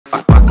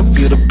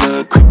feel the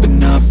blood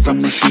creeping up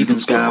from the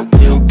heathens. Got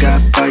will,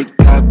 got fight,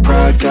 got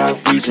pride,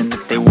 got reason.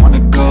 If they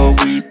wanna go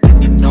eat,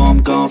 then you know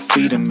I'm gon'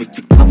 feed them. If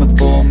you're coming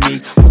for me,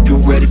 hope you're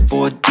ready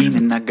for a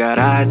demon. I got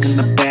eyes in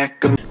the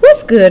back of.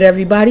 What's good,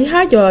 everybody?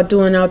 How y'all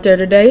doing out there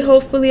today?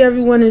 Hopefully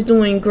everyone is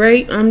doing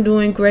great. I'm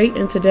doing great,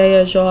 and today,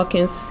 as y'all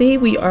can see,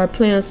 we are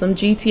playing some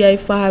GTA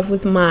 5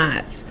 with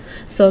mods.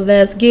 So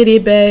let's get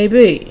it,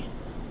 baby.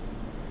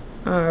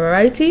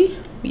 Alrighty,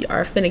 we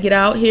are finna get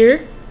out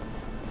here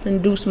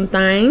and do some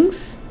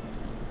things.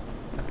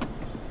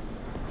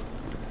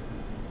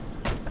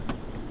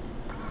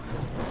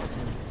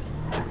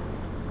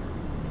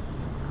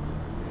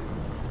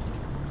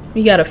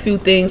 We got a few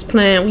things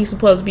planned. We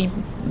supposed to be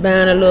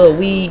buying a little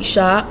weed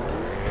shop.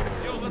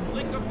 Yo, let's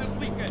link up this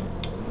weekend.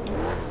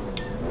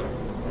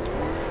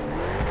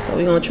 So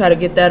we're gonna try to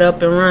get that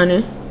up and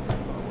running.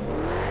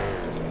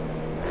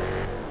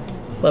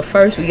 But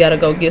first we gotta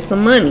go get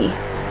some money.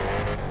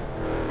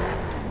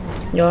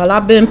 Y'all,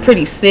 I've been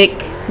pretty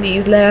sick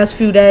these last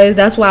few days.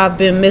 That's why I've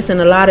been missing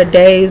a lot of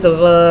days of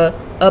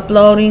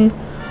uploading.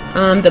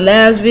 The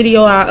last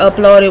video I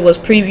uploaded was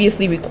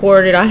previously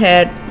recorded.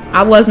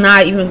 I was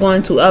not even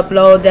going to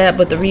upload that,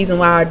 but the reason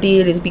why I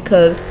did is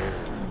because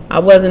I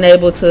wasn't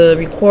able to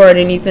record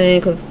anything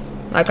because,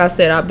 like I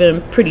said, I've been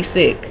pretty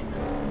sick.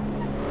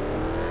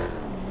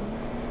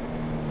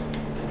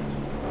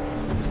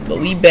 But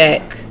we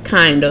back,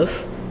 kind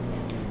of.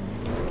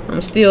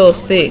 I'm still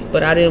sick,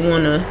 but I didn't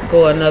want to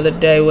go another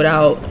day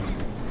without,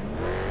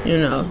 you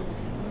know.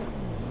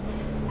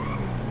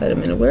 Wait a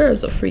minute, where is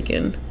the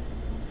freaking...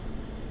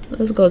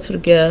 Let's go to the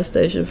gas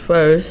station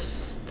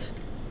first.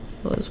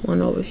 There's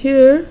one over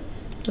here.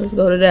 Let's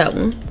go to that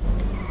one.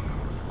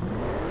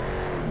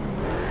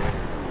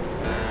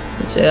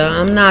 But yeah,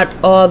 I'm not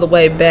all the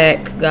way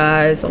back,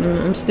 guys.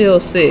 I'm still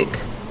sick.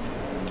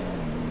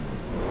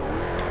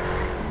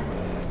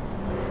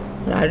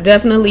 But I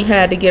definitely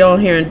had to get on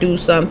here and do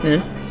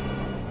something.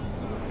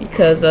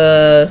 Because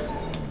I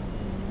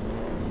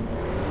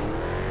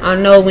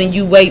know when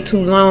you wait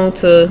too long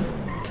to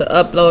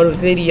upload a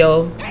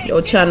video,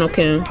 your channel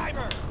can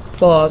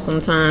fall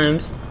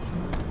sometimes.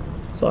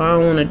 So I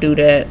don't want to do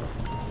that.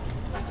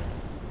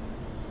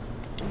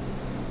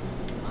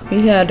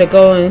 We had to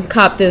go and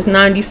cop this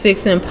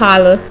 96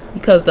 Impala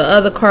because the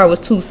other car was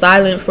too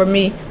silent for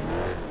me.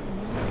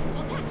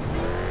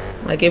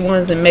 Like, it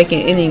wasn't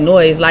making any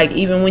noise. Like,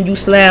 even when you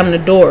slam the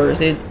doors,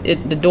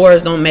 the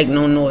doors don't make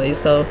no noise.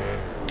 So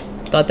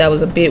I thought that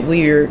was a bit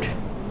weird.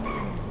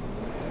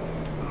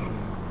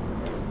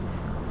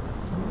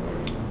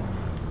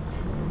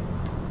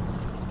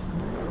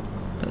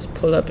 Let's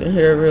pull up in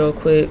here real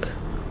quick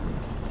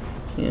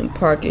and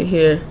park it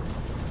here.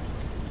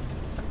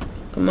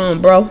 Come on,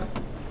 bro.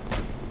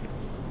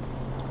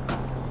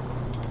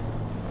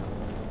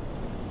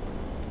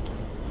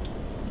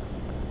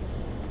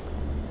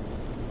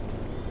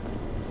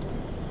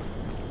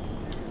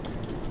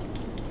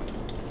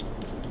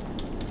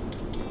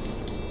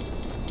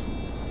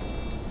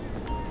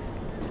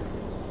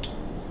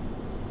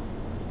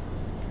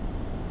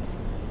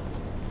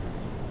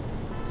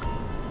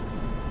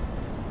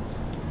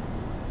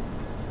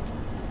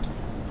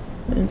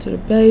 Into the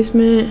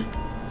basement.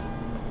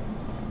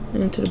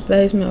 Into the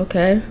basement,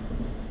 okay.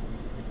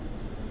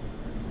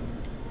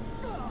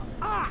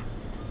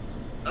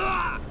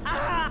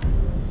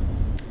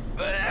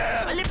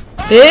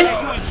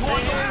 Yeah?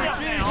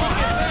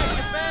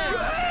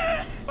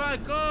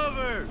 Find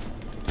cover.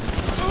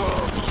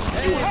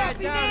 Hey,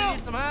 down,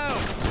 need some help.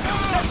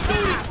 Let's do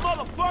this,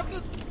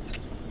 motherfuckers.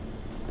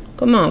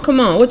 Come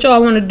on. What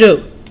y'all want to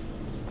do?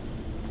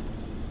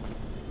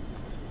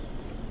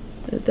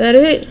 Is that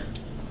it?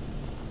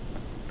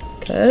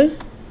 Okay,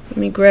 let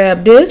me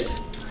grab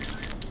this.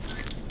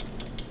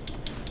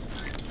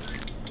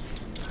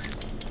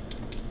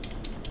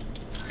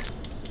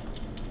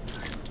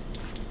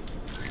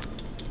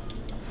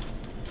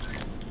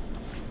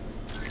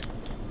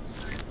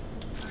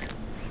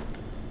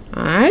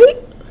 Alright.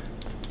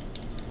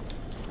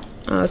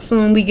 I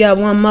assume we got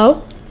one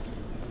more.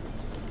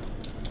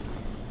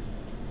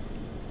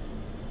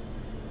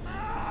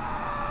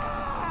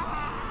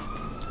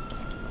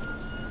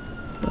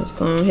 Let's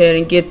go ahead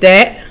and get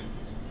that.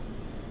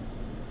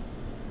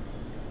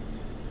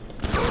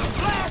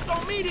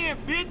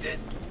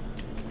 Bitches!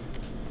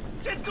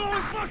 Just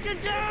going fucking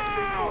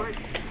down!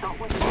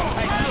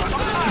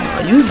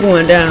 Oh, you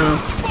going down.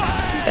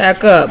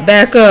 Back up,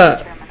 back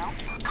up.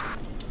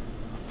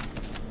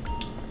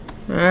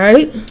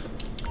 Alright.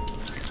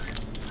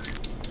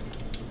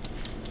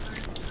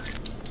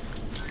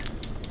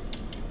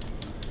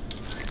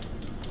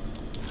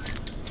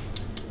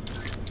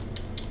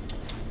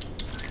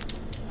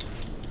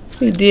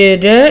 We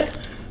did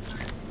that.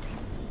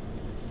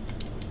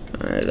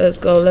 Alright, let's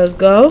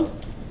go.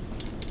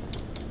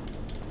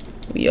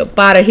 We up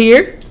out of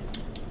here.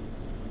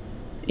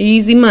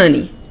 Easy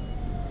money.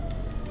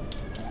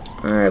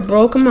 Alright,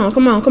 bro. Come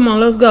on.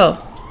 Let's go.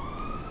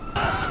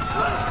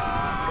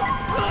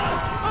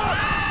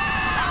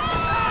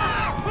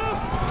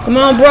 Come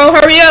on, bro.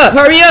 Hurry up.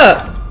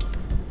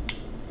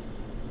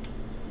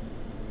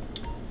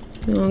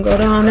 You wanna go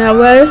down that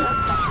way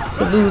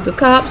to lose the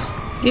cops?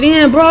 Get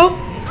in, bro.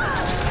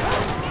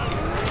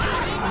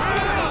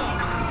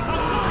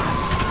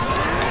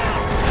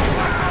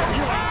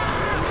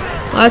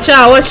 Watch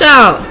out, watch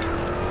out.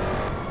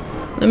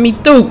 Let me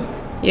through.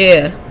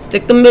 Yeah,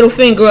 stick the middle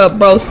finger up,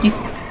 broski.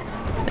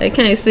 They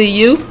can't see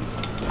you.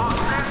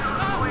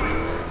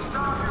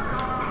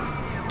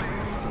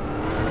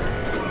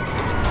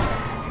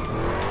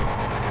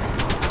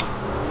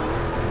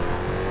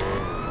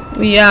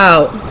 We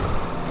out.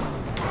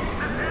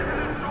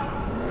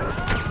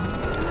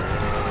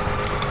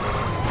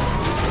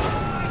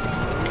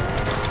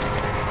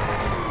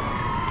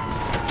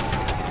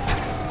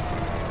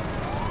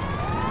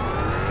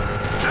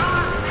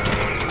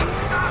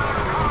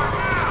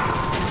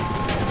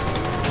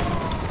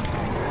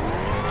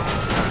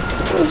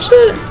 Oh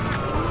shit.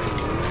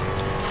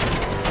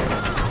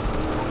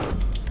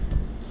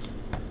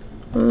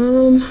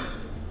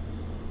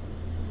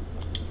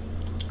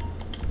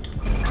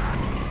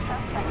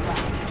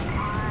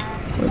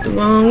 Went the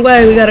wrong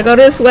way. We gotta go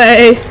this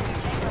way.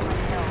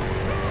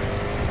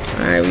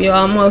 Alright, we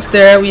almost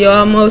there. We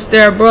almost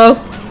there, bro.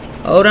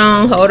 Hold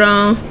on, hold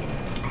on.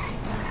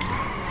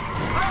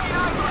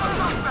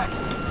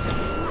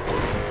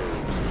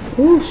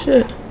 Ooh,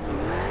 shit.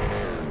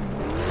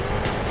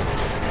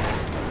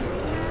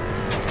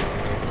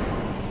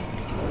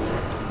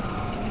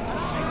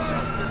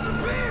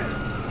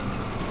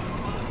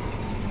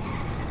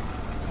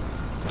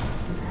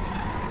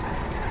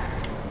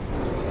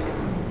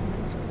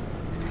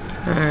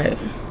 Alright.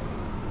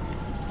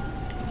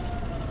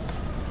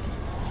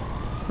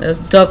 Let's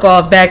duck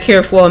off back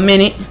here for a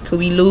minute till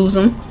we lose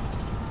them.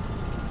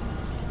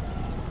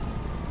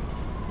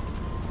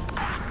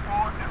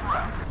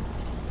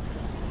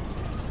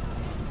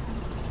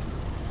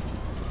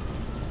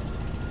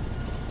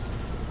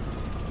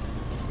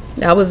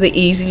 That was an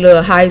easy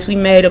little heist. We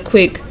made a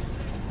quick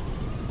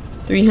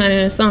 300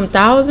 and some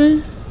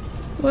thousand.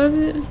 Was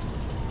it?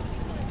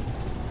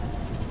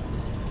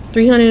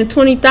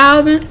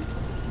 320,000?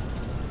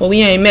 Well,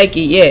 we ain't make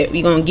it yet.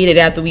 We gonna get it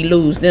after we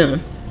lose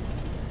them.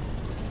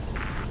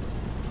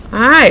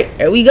 Alright,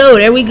 there we go,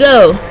 there we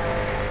go.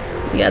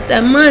 We got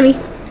that money.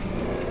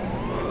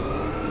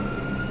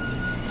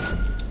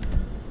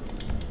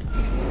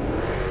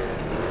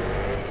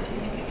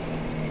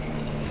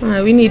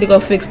 Alright, we need to go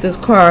fix this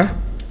car.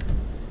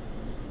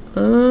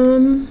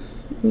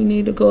 We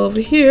need to go over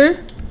here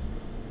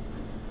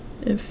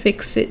and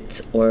fix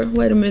it. Or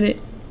wait a minute.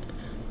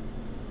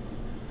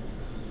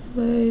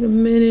 Wait a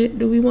minute.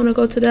 Do we want to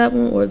go to that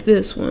one or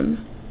this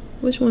one?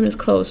 Which one is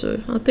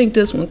closer? I think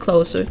this one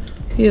closer.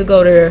 He'll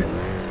go there.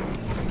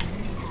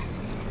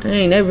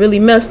 Dang, they really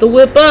messed the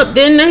whip up,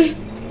 didn't they?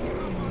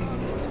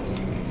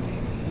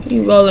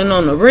 You rolling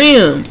on the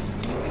rim.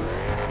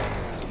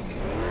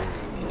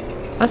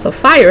 That's a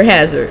fire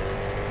hazard.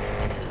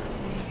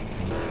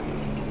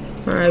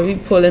 Alright, we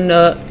pulling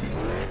up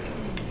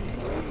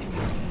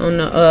on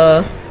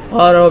the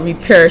auto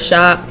repair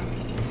shop.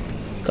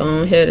 Let's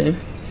go ahead and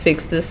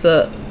fix this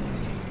up.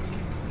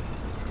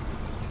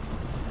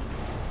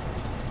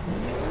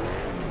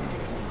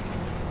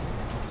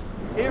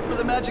 Here for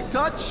the magic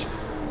touch.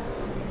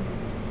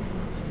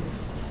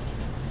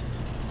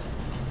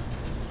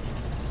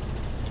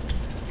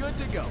 Good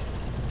to go.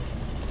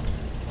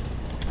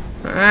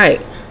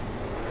 Alright.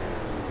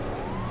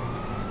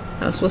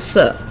 That's what's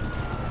up.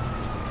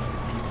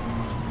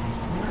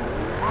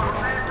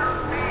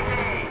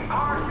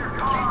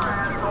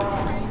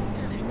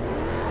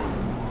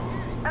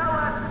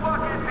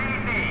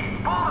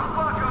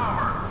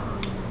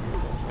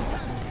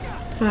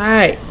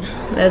 Alright,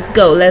 let's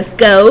go, let's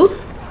go.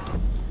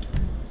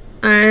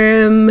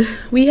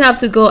 We have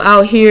to go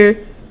out here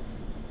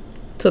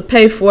to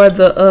pay for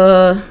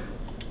the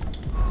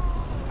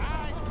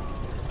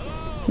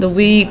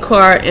weed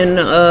cart and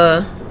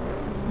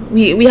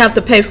we have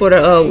to pay for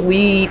the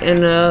weed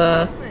and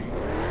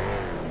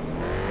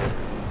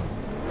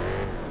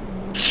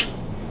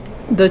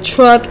the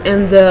truck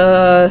and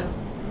the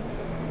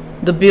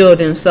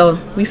building. So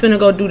we finna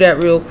go do that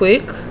real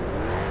quick.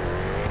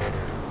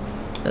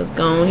 Let's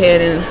go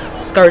ahead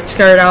and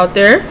skirt out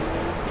there.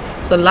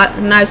 It's a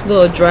nice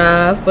little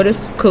drive, but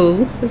it's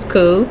cool. It's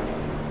cool.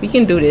 We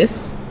can do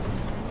this.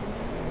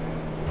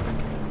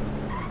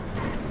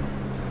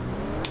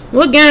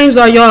 What games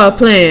are y'all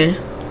playing?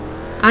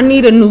 I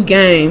need a new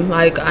game.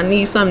 Like, I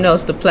need something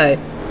else to play.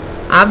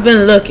 I've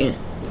been looking.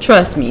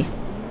 Trust me.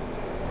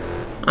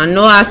 I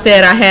know I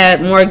said I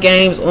had more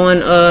games on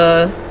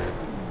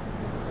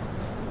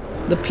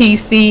the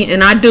PC,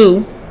 and I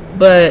do,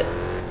 but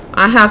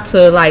I have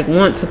to like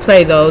want to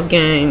play those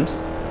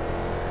games.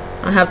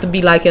 I have to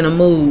be like in a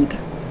mood.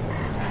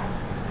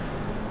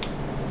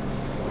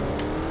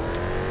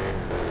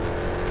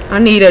 I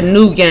need a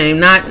new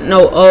game, not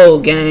no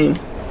old game.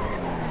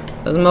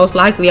 Because most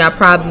likely I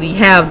probably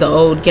have the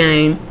old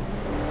game.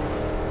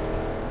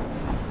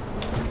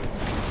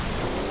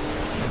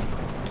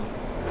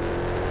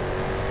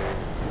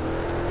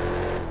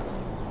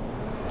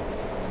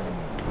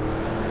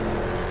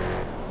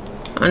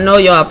 I know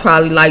y'all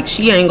probably like,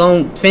 she ain't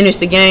gonna finish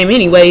the game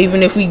anyway,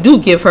 even if we do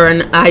give her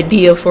an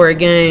idea for a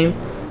game.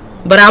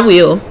 But I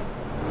will.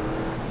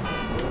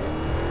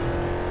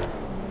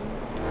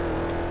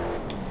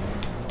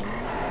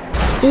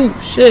 Ooh,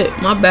 shit.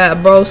 My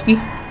bad, broski.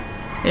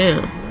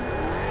 Damn.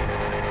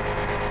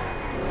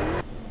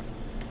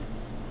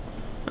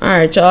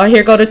 Alright, y'all.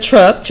 Here go the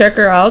truck. Check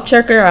her out.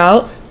 Check her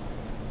out.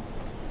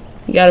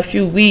 You got a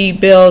few weed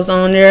bills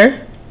on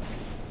there.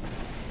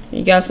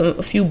 You got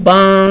a few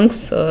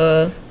bongs.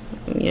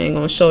 We ain't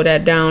gonna show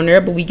that down there,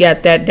 but we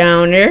got that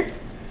down there.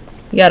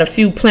 We got a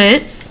few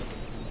plants.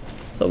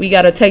 So we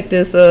gotta take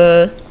this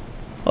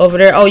over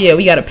there. Oh yeah,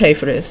 we gotta pay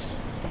for this.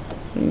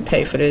 Let me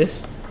pay for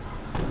this.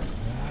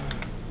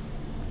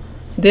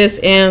 This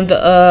and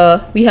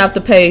the we have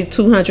to pay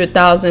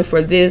 200,000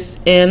 for this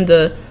and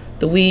the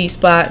weed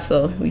spot.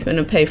 So we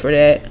finna pay for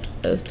that.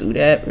 Let's do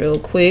that real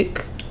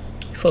quick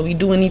before we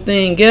do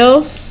anything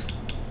else.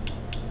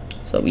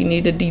 So we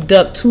need to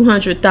deduct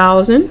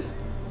 200,000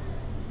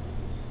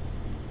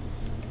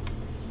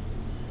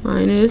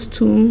 minus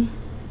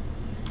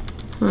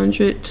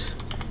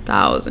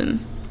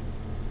 200,000.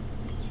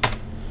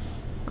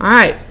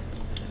 Alright.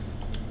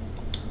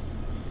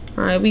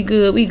 Alright, we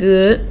good, we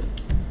good.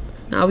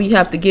 Now we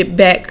have to get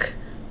back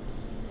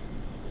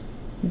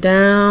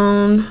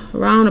down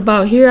around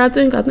about here, I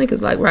think. I think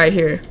it's like right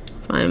here,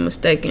 if I am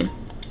mistaken.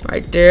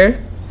 Right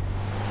there.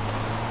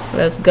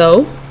 Let's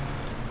go.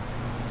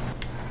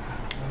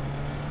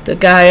 The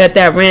guy at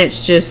that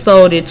ranch just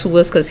sold it to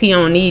us because he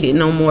don't need it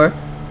no more.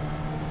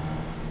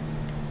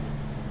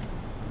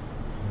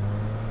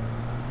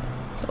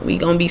 So we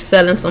gonna be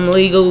selling some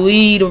legal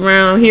weed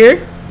around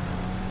here.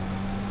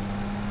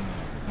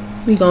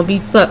 We gonna be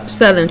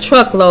selling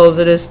truckloads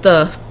of this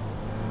stuff.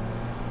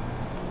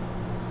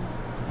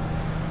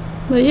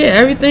 But yeah,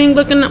 everything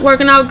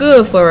working out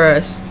good for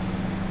us.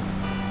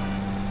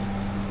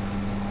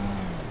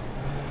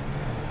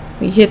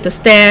 We hit the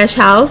stash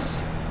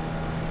house.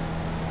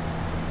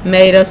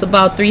 Made us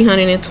about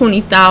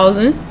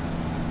 320,000.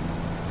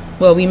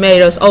 Well, we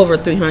made us over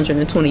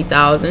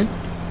 320,000.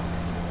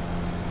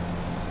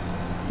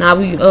 Now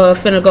we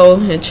finna go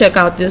and check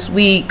out this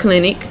weed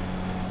clinic.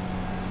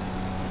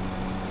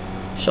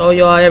 Show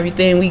y'all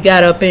everything we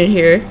got up in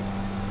here.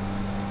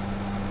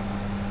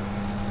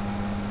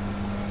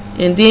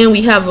 And then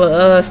we have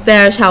a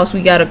stash house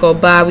we gotta go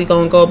by. We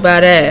gonna go by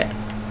that.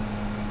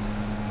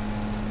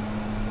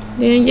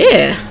 Then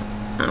yeah,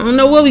 I don't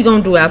know what we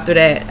gonna do after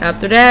that.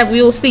 After that,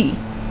 we'll see.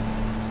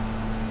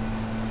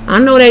 I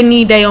know they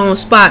need their own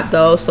spot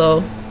though,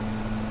 so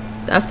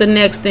that's the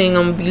next thing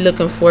I'm gonna be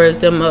looking for, is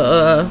them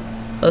a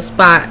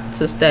spot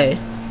to stay,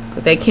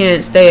 cause they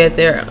can't stay at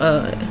their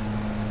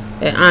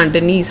at Aunt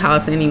Denise's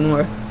house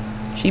anymore.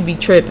 She be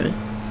tripping.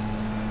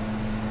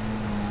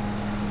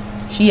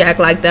 She act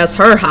like that's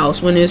her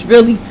house when it's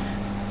really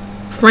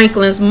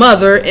Franklin's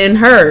mother and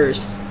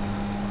hers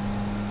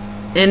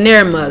and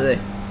their mother.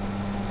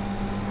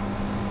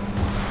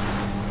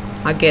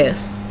 I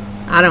guess.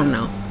 I don't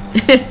know.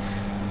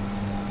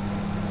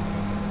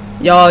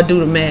 Y'all do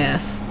the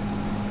math.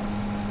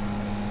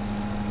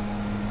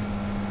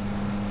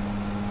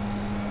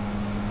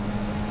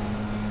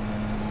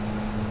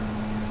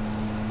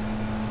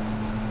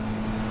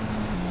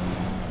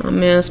 My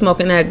man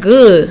smoking that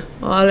good.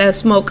 All that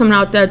smoke coming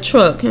out that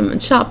truck. Him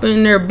and Choppa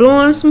in there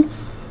blowing some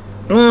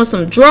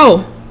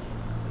dro.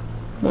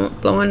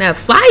 Blowing that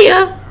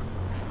fire.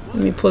 Let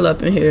me pull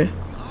up in here.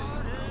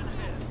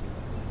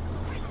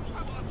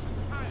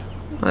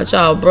 Watch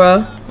out,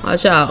 bruh.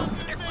 Watch out.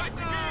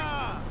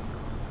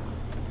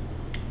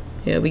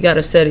 Yeah, we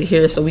gotta set it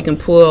here so we can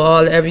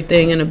pull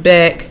everything in the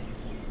back.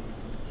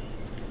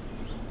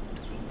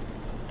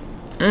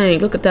 Dang,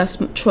 look at that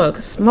truck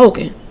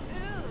smoking.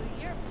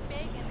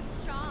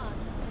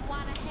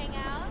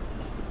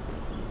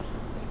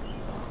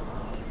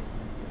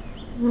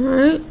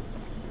 Alright.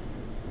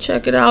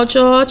 Check it out,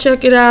 y'all.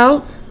 Check it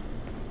out.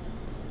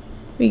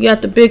 We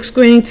got the big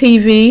screen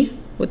TV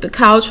with the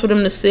couch for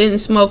them to sit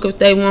and smoke if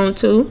they want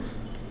to.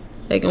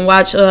 They can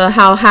watch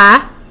How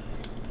High.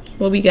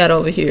 What we got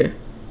over here?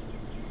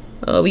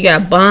 We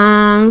got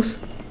bongs.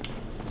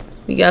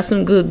 We got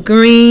some good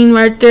green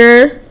right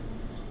there.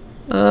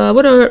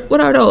 What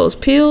are those?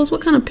 Pills?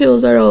 What kind of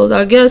pills are those?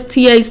 I guess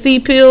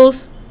THC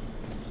pills.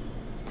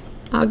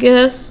 I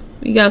guess.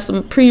 We got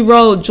some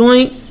pre-rolled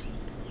joints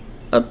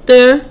up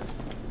there.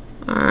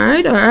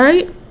 Alright,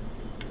 alright.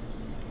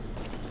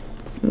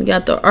 We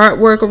got the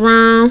artwork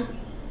around.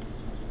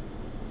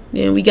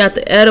 Then we got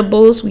the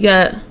edibles. We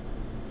got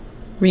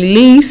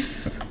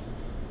Release,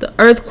 the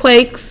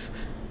Earthquakes,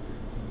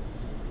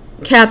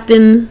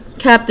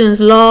 Captain's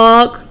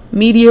Log,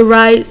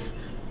 Meteorites,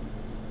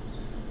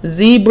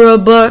 Zebra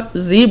Ba.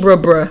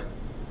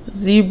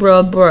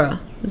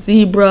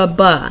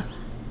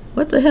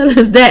 What the hell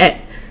is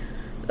that?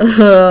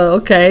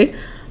 Okay.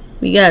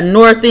 We got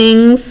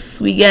Northings.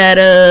 We got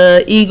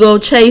Ego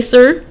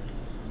Chaser.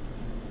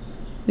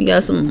 We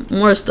got some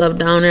more stuff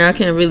down there. I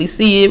can't really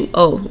see it.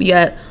 Oh, we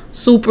got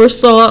Super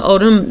Salt. Oh,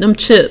 them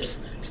chips.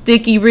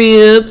 Sticky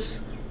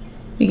Ribs.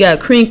 We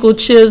got crinkle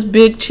chips,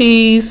 big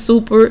cheese,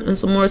 super, and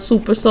some more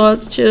super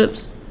salt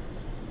chips.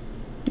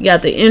 We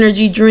got the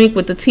energy drink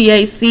with the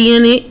THC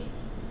in it.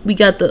 We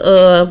got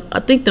the I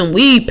think them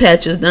weed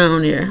patches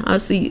down there. I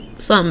see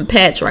something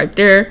patch right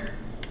there.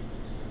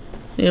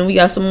 And we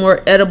got some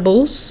more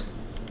edibles.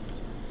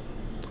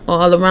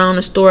 All around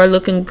the store,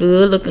 looking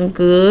good, looking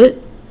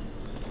good.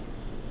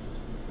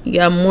 We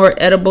got more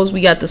edibles.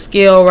 We got the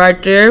scale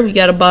right there. We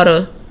got about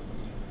a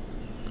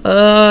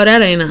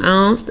that ain't an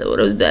ounce. What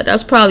is that?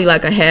 That's probably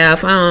like a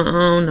half. I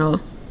don't know.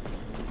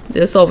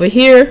 This over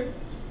here.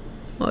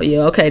 Oh yeah,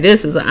 okay,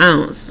 this is an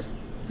ounce.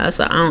 That's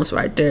an ounce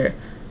right there.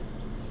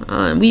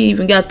 And we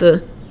even got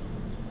the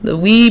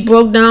weed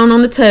broke down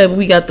on the table.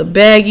 We got the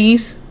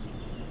baggies.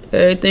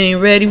 Everything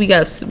ready.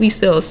 We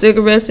sell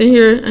cigarettes in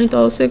here. Ain't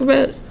those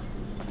cigarettes?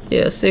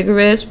 Yeah,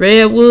 cigarettes,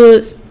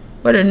 Redwoods.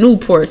 Where the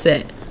Newports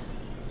at?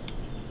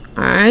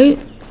 Alright.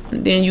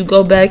 And then you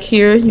go back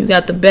here. You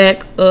got the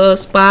back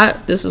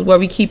spot. This is where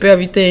we keep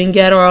everything.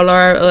 Got all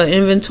our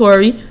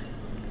inventory.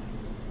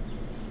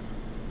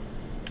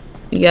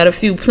 We got a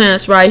few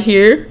plants right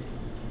here.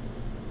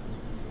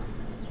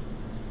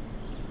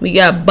 We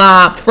got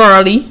Bob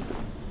Farley.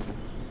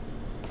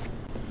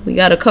 We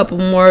got a couple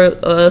more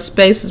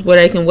spaces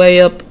where they can weigh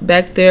up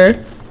back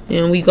there.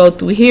 And we go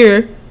through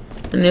here.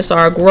 And this is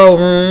our grow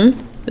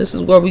room. This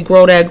is where we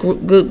grow that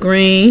good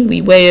green.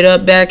 We weigh it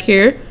up back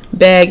here.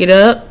 Bag it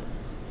up.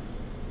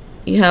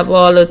 You have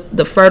all of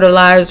the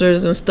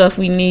fertilizers and stuff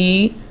we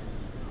need.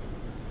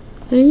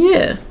 And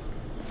yeah.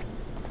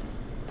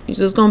 You're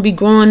just going to be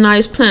growing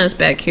nice plants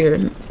back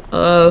here.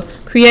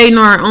 Creating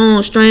our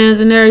own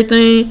strands and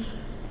everything.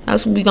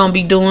 That's what we're going to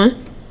be doing.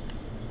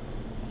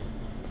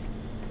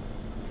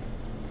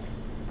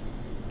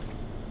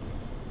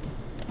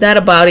 That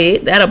about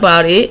it. That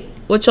about it.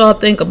 What y'all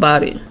think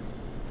about it?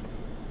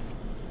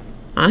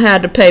 I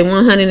had to pay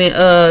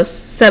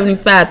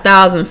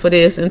 $175,000 for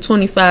this and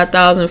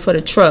 $25,000 for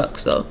the truck.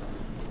 So,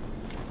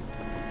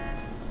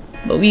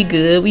 but we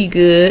good. We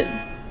good.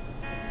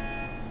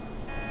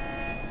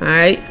 All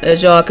right.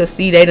 As y'all can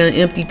see, they done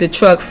emptied the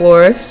truck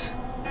for us.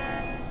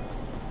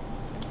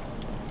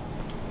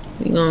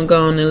 We gonna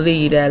go on and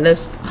leave that.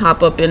 Let's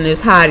hop up in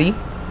this hottie.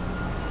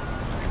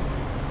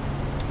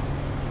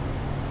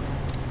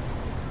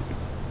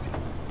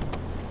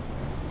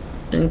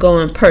 And go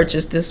and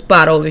purchase this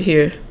spot over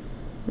here.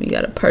 We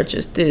gotta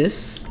purchase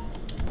this.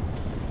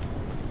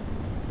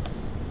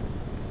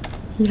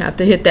 You have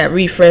to hit that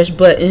refresh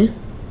button.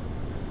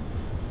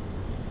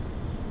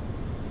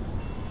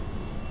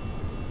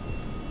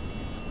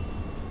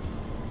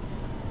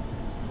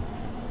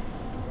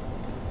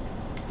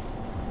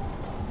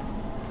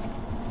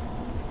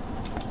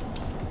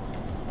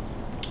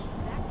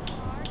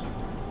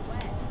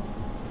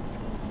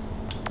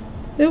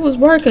 It was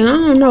working. I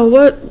don't know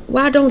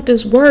why don't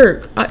this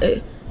work?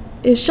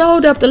 It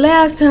showed up the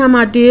last time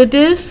I did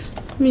this.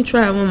 Let me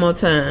try it one more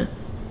time.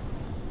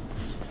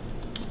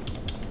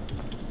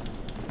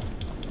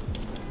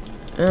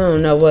 I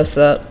don't know what's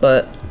up,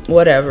 but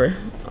whatever.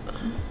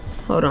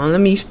 Hold on, let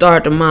me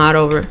start the mod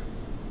over.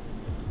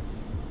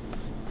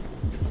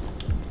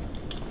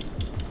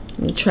 Let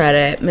me try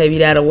that. Maybe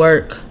that'll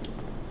work.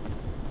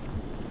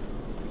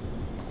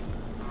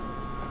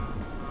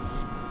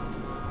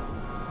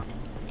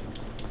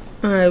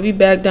 Alright, we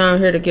back down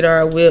here to get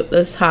our whip.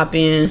 Let's hop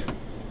in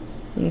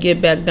and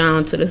get back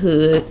down to the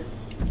hood.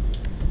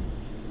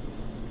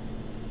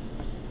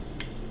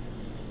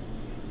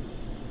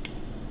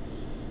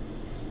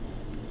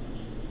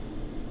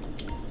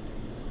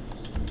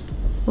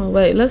 Oh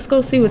wait, let's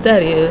go see what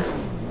that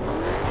is.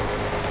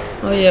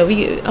 Oh yeah,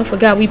 I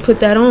forgot we put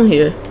that on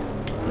here.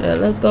 Yeah,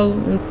 let's go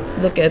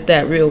look at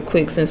that real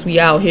quick since we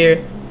out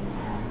here.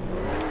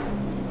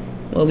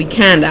 Well, we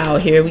kinda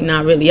out here. We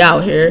not really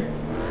out here.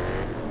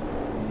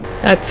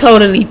 That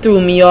totally threw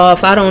me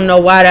off. I don't know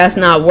why that's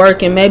not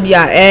working. Maybe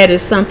I added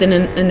something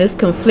and it's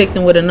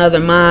conflicting with another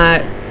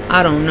mod.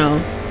 I don't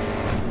know.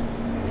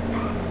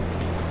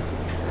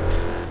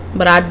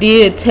 But I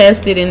did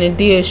test it and it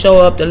did show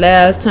up the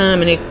last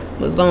time and it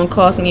was gonna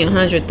cost me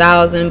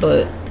 $100,000,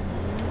 but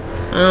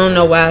I don't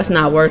know why it's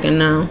not working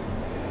now.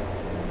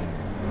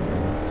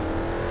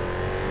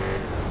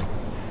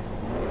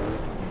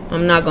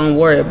 I'm not gonna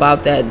worry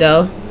about that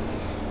though.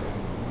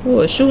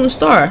 Ooh, a shooting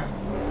star.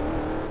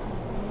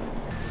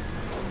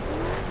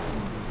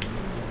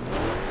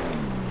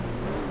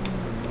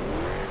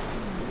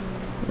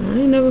 I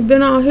ain't never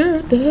been out here.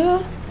 What the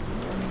hell?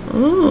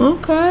 Oh,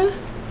 okay.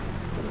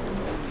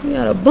 We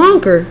got a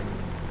bunker.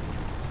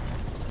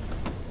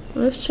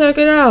 Let's check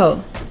it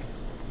out.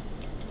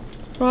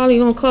 Probably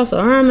gonna cost an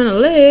arm and a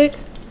leg.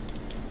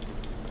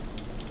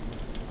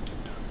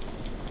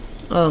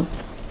 Oh.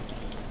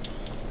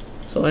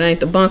 So it ain't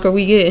the bunker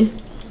we get.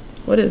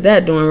 What is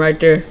that doing right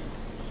there?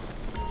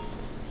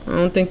 I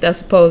don't think that's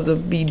supposed to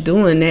be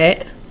doing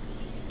that.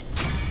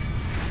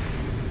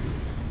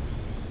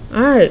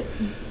 Alright.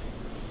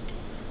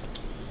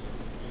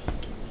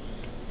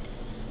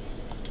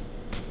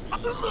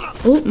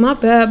 Oop, my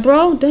bad,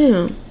 bro.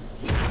 Damn.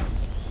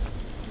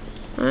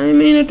 I didn't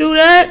mean to do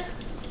that.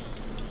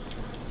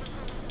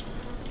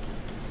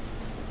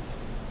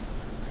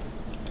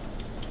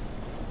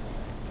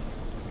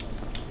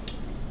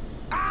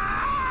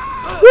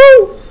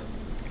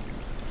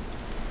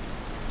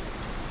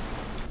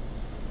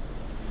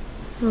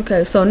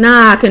 Okay, so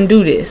now I can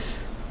do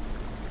this.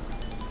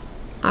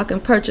 I can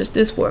purchase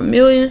this for $1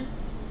 million.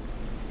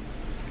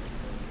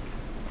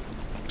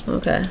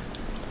 Okay.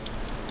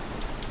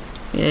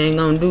 You ain't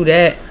gonna do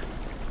that.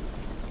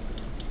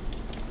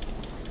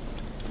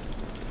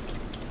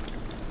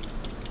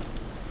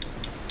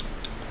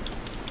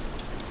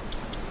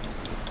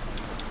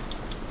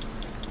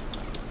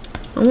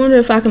 I wonder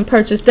if I can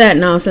purchase that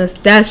now since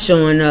that's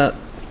showing up.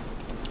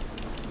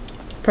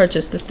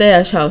 Purchase the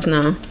stash house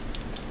now.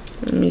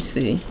 Let me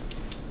see.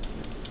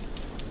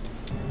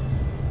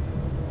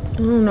 I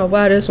don't know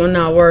why this one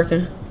not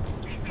working.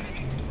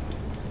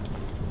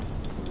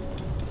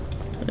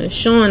 It's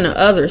showing the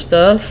other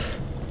stuff.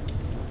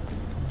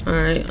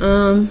 Alright,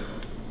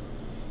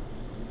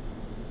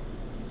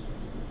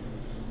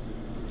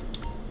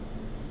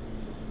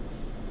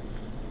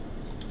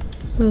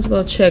 let's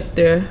go check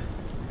there.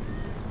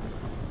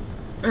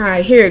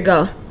 Alright, here it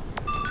go.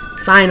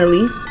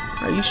 Finally.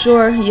 Are you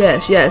sure?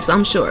 Yes,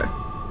 I'm sure.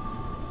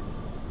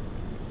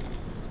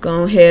 Let's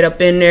go ahead up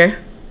in there.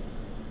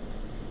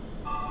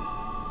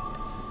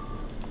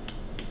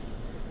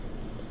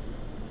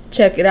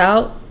 Check it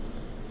out.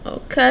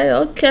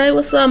 Okay.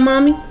 What's up,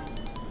 mommy?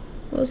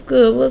 What's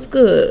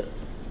good?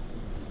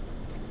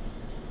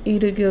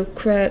 Either give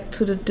crack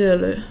to the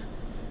dealer.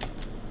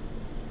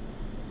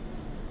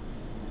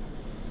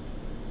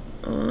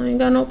 Oh, I ain't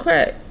got no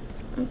crack.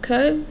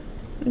 Okay.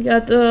 We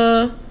got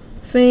the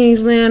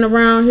fiends laying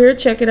around here.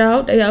 Check it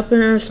out. They up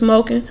in here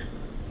smoking.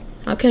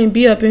 I can't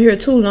be up in here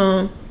too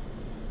long.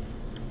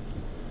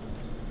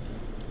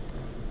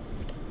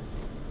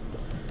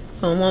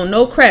 Don't want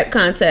no crack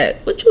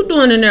contact. What you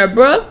doing in there,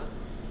 bruh?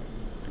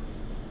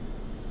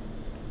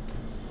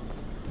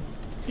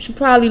 You should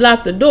probably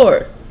lock the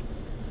door.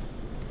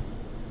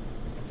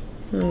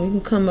 And we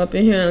can come up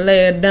in here and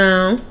lay it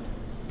down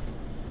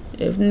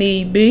if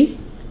need be.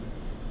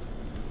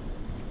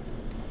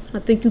 I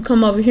think you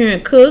come over here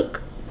and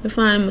cook, if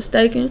I ain't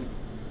mistaken.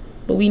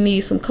 But we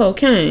need some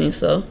cocaine,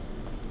 so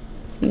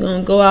we're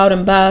gonna go out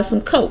and buy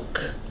some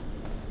coke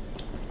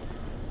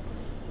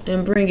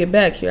and bring it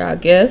back here, I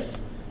guess.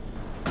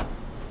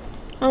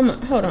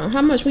 Hold on,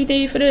 how much we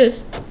need for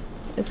this?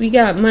 If we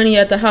got money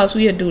at the house,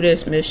 we'll do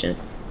this mission.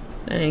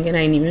 Dang, it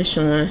ain't even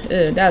showing.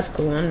 That's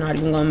cool. I'm not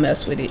even gonna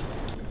mess with it.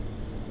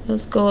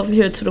 Let's go over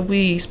here to the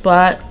weed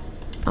spot.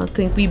 I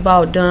think we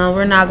about done.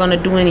 We're not gonna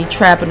do any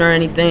trapping or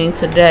anything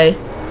today.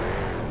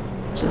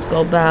 Just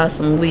go buy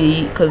some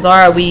weed, cause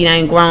our weed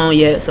ain't grown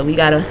yet, so we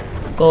gotta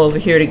go over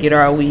here to get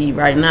our weed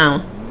right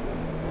now.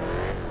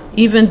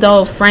 Even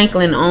though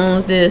Franklin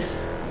owns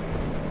this.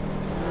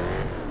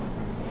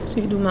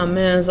 See, do my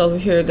man's over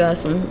here got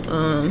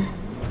some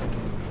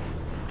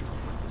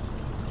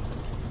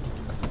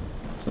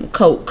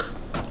coke.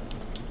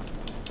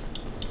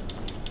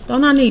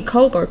 Don't I need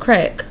coke or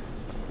crack?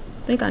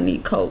 I think I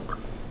need coke.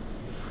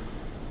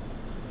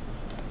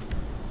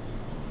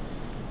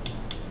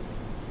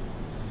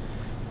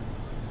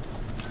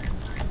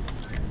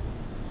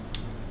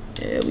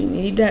 Yeah, we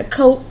need that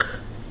coke.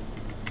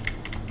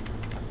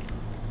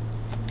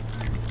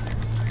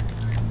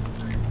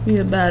 We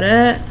about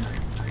that.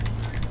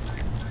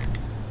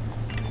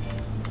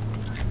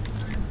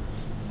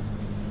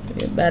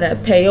 We about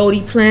that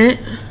peyote plant.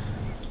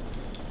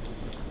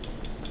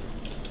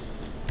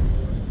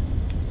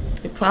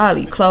 They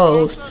probably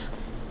closed.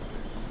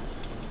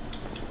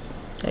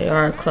 They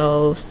are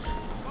closed.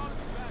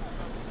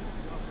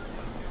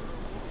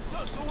 So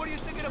what are you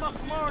thinking about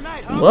tomorrow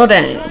night, huh? Well,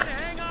 dang.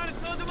 Hang on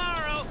until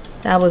tomorrow.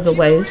 That was a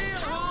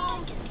waste.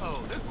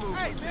 Oh, this movie.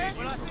 Hey, man,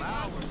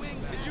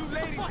 did you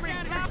ladies bring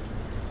flowers?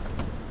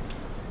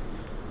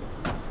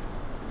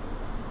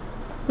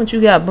 What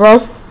you got,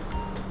 bro?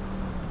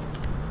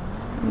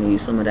 Need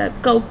some of that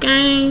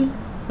cocaine,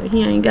 but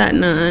he ain't got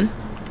none.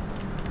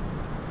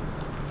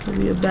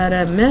 We about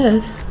that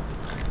meth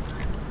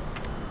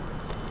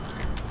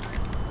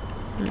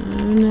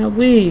and that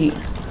weed.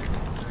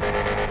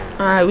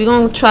 Alright, we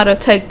gonna try to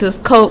take this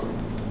coke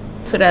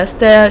to that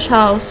stash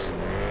house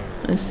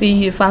and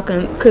see if I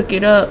can cook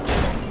it up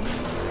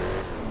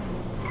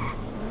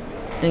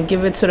and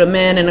give it to the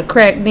man in the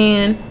crack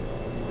den.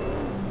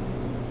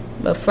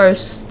 But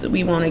first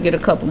we want to get a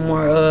couple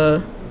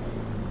more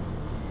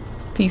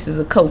pieces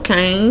of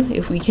cocaine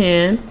if we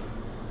can.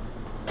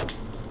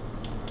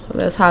 So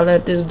let's holler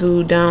at this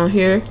dude down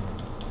here.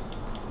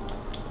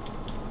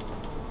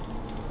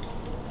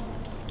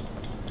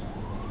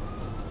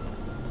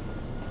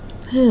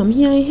 Damn,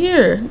 he ain't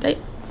here.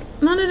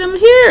 None of them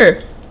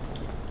here.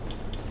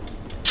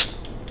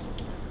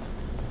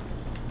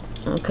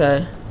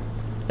 Okay.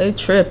 They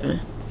tripping.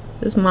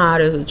 This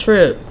mod is a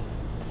trip.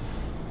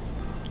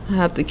 I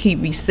have to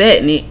keep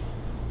resetting it.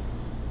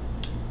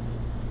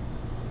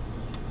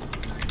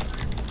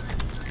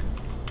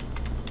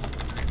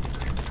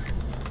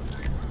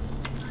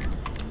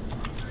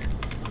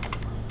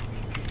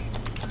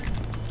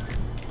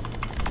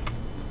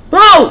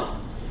 Bro!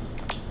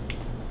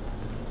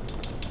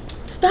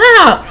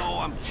 Stop! Yo,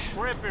 I'm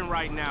tripping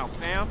right now,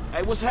 fam.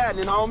 Hey, what's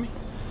happening, homie?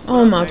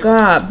 Oh my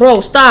god,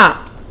 bro,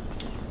 stop.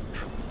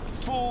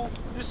 Fool,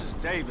 This is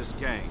Davis'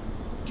 gang.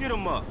 Get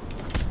him up.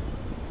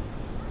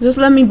 Just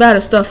let me buy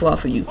the stuff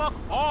off of you. Fuck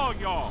all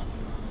y'all.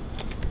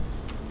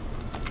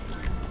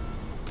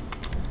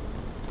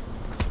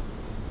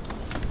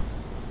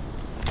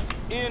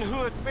 In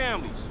hood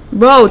families.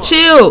 Bro,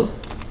 chill.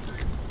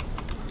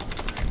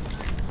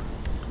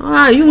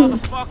 Alright, you can,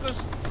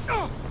 Motherfuckers.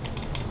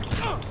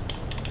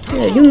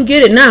 yeah, you can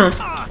get it now.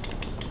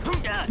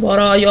 Bought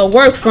all your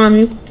work from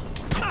you.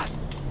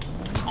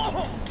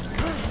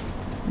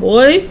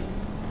 Boy.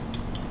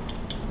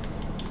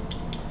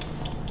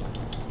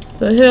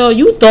 The hell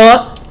you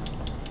thought?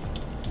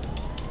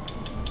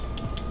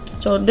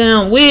 Your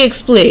damn wig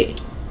split.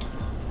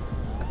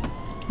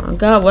 I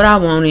got what I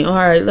wanted.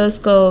 Alright, let's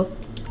go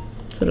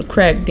to the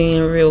crack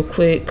den real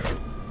quick.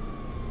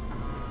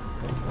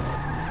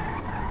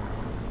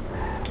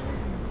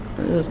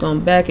 I'm just gonna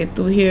back it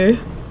through here.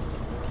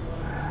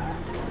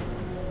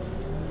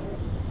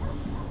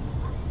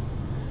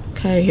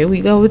 Okay, here we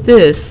go with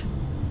this.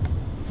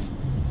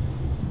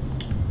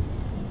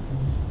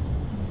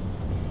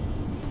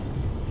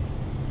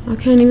 I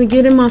can't even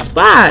get in my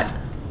spot.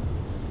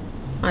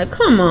 Like,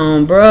 come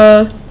on,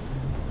 bruh.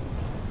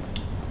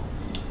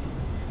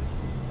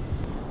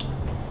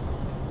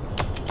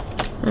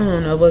 I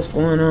don't know what's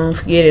going on.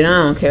 Forget it.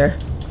 I don't care.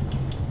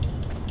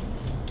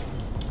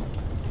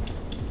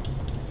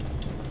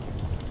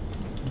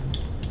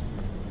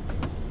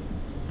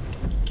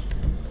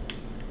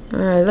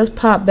 Alright, let's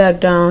pop back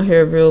down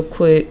here real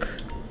quick.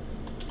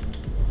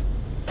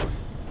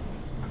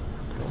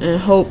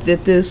 And hope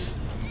that this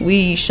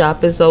weed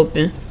shop is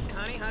open.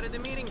 Honey, how did the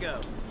meeting go?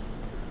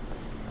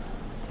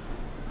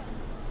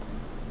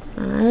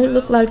 Alright,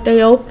 look like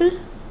they open.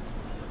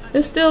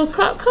 It's still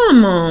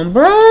come on,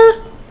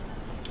 bruh.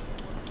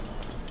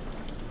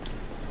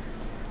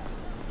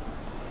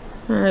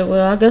 Alright,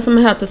 well, I guess I'm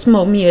gonna have to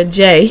smoke me a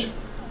J.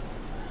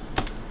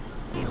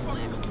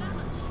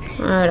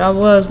 Alright, I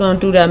was gonna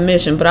do that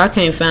mission, but I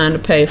can't find the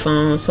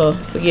payphone, so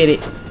forget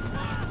it.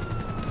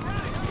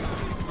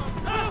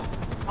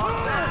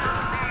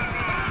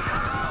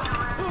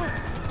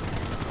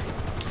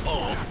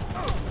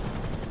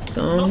 Let's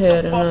go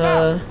ahead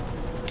and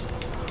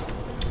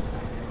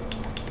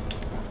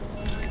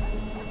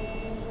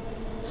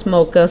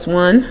smoke us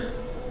one.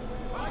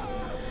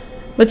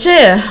 But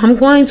yeah, I'm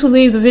going to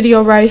leave the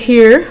video right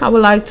here. I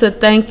would like to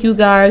thank you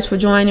guys for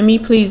joining me.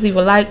 Please leave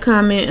a like,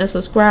 comment, and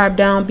subscribe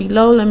down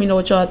below. Let me know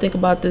what y'all think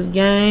about this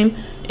game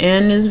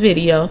and this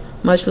video.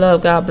 Much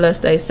love. God bless.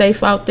 Stay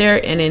safe out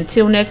there. And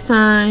until next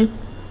time,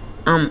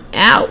 I'm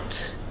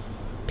out.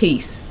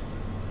 Peace.